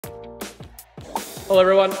Hello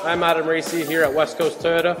everyone, I'm Adam Racy here at West Coast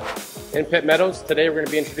Toyota in Pitt Meadows. Today we're going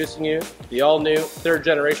to be introducing you the all-new third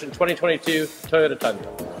generation 2022 Toyota Tundra.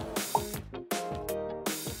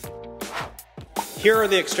 Here are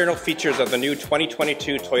the external features of the new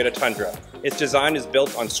 2022 Toyota Tundra. Its design is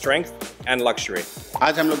built on strength and luxury.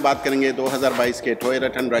 आज हम लोग बात करेंगे 2022 के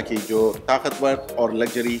Toyota Tundra की जो ताकतवर और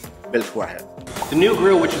लग्जरी बिल्ट हुआ है. The new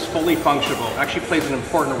grille, which is fully functional, actually plays an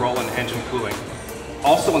important role in engine cooling.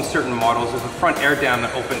 Also in certain models is a front air dam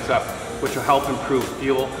that opens up, which will help improve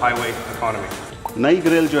fuel highway economy. नई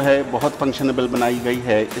grill जो है बहुत functionable बनाई गई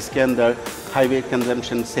है. इसके अंदर highway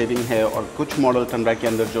consumption saving है और कुछ मॉडल टंड्रा के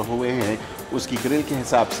अंदर जो हुए हैं उसकी ग्रिल के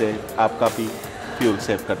हिसाब से आप काफ़ी फ्यूल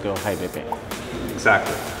सेव करते हो हाईवे पे.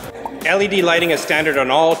 Exactly. LED lighting is standard on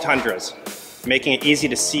all Tundras, making it easy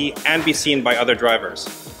to see and be seen by other drivers.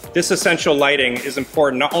 This essential lighting is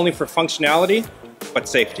important not only for functionality,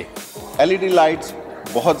 but safety. LED lights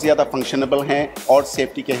बहुत ज़्यादा functionable हैं और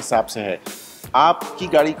safety के हिसाब से है. आपकी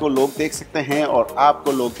गाड़ी को लोग देख सकते हैं और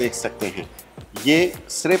आपको लोग देख सकते हैं. ये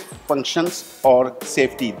सिर्फ फंक्शंस और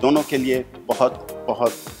सेफ्टी दोनों के लिए बहुत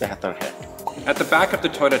बेहतर है. At the back of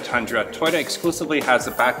the Toyota Tundra, Toyota exclusively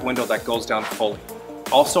has the back window that goes down fully.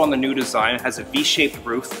 Also on the new design, it has a V-shaped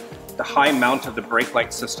roof, the high mount of the brake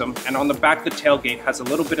light system, and on the back the tailgate has a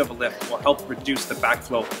little bit of a lift will help reduce the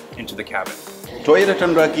backflow into the cabin. Toyota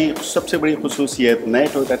Tundra की सबसे बड़ी खुसूसियत नए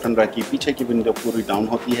Toyota Tundra की पीछे की window पूरी down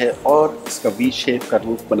होती है और इसका V-शेप का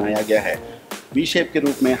रूप बनाया गया है. V-शेप के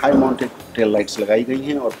रूप में हाई माउंटेड टेल लाइट्स लगाई गई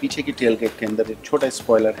हैं और पीछे की टेल गेट के अंदर एक छोटा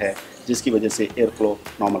स्पॉइलर है जिसकी वजह से एयर फ्लो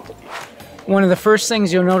नॉर्मल होती है. One of the first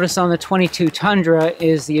things you'll notice on the 22 Tundra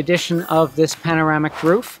is the addition of this panoramic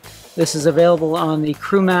roof. This is available on the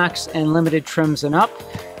Crew Max and limited trims and up.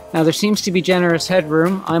 Now there seems to be generous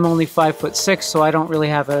headroom. I'm only 5'6", so I don't really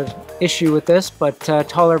have an issue with this, but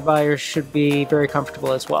taller buyers should be very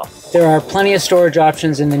comfortable as well. There are plenty of storage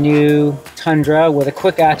options in the new Tundra with a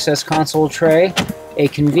quick access console tray, a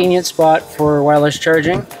convenient spot for wireless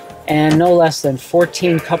charging, and no less than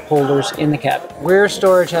 14 cup holders in the cabin. Rear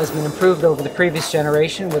storage has been improved over the previous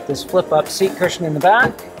generation with this flip-up seat cushion in the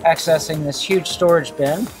back, accessing this huge storage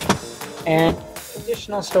bin, and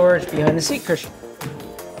additional storage behind the seat cushion.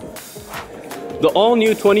 The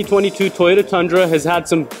all-new 2022 Toyota Tundra has had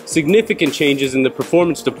some significant changes in the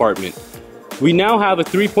performance department. We now have a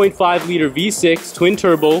 3.5-liter V6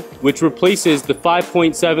 twin-turbo, which replaces the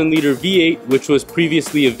 5.7-liter V8, which was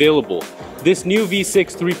previously available. This new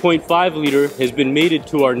V6 3.5-liter has been mated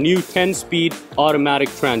to our new 10-speed automatic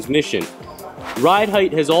transmission. Ride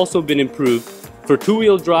height has also been improved. For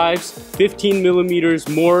two-wheel drives, 15 millimeters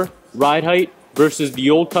more ride height versus the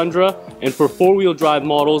old Tundra, and for four-wheel drive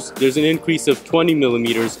models, there's an increase of 20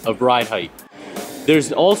 millimeters of ride height.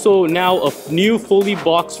 There's also now a new fully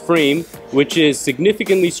boxed frame, which is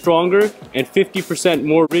significantly stronger and 50%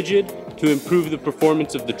 more rigid to improve the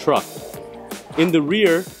performance of the truck. In the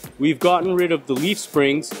rear, we've gotten rid of the leaf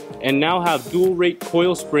springs and now have dual rate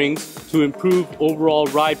coil springs to improve overall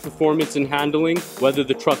ride performance and handling, whether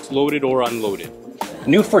the truck's loaded or unloaded.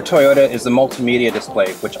 New for Toyota is the multimedia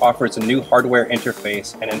display, which offers a new hardware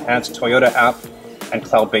interface and enhanced Toyota app and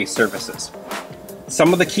cloud-based services.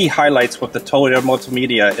 Some of the key highlights with the Toyota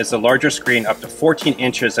multimedia is the larger screen up to 14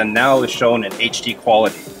 inches and now is shown in HD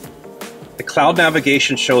quality. The cloud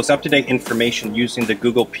navigation shows up-to-date information using the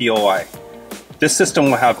Google POI. This system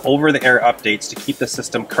will have over-the-air updates to keep the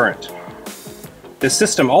system current. This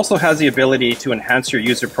system also has the ability to enhance your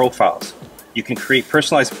user profiles. You can create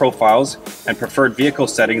personalized profiles and preferred vehicle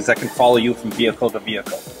settings that can follow you from vehicle to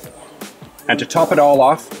vehicle. And to top it all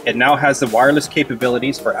off, it now has the wireless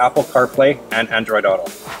capabilities for Apple CarPlay and Android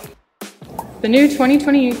Auto. The new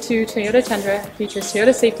 2022 Toyota Tundra features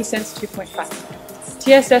Toyota Safety Sense 2.5.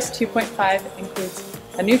 TSS 2.5 includes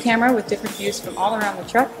a new camera with different views from all around the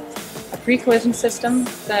truck, a pre-collision system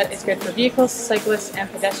that is good for vehicles, cyclists,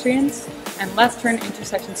 and pedestrians, and left turn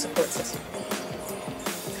intersection support system.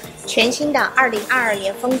 全新的2022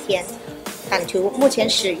年丰田坦途目前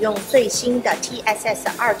使用最新的 TSS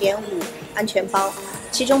 2.5 安全包，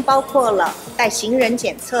其中包括了带行人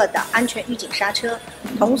检测的安全预警刹车，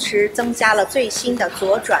同时增加了最新的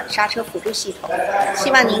左转刹车辅助系统。希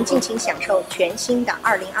望您尽情享受全新的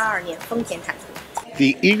2022年丰田坦途。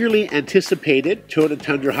 The eagerly anticipated Toyota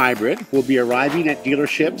Tundra Hybrid will be arriving at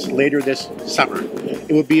dealerships later this summer.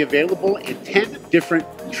 It will be available in 10 different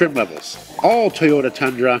trim levels. All Toyota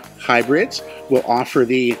Tundra Hybrids will offer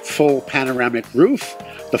the full panoramic roof,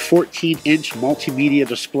 the 14-inch multimedia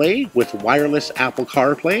display with wireless Apple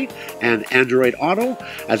CarPlay and Android Auto,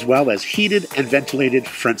 as well as heated and ventilated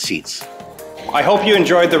front seats. I hope you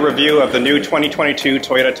enjoyed the review of the new 2022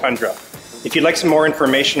 Toyota Tundra. If you'd like some more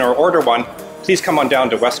information or order one, please come on down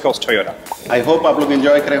to West Coast Toyota. I hope आप लोग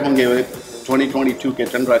enjoy करे होंगे 2022 के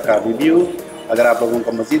Tundra का review. अगर आप लोगों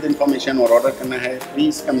को मज़ीद information और order करना है,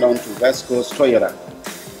 please come down to West Coast Toyota.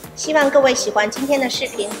 希望各位喜欢今天的视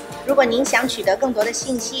频。如果您想取得更多的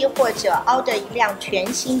信息，或者 order 一辆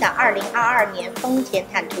全新的2022年丰田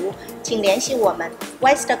坦途，请联系我们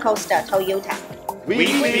West Coast Toyota。 We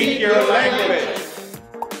speak your language.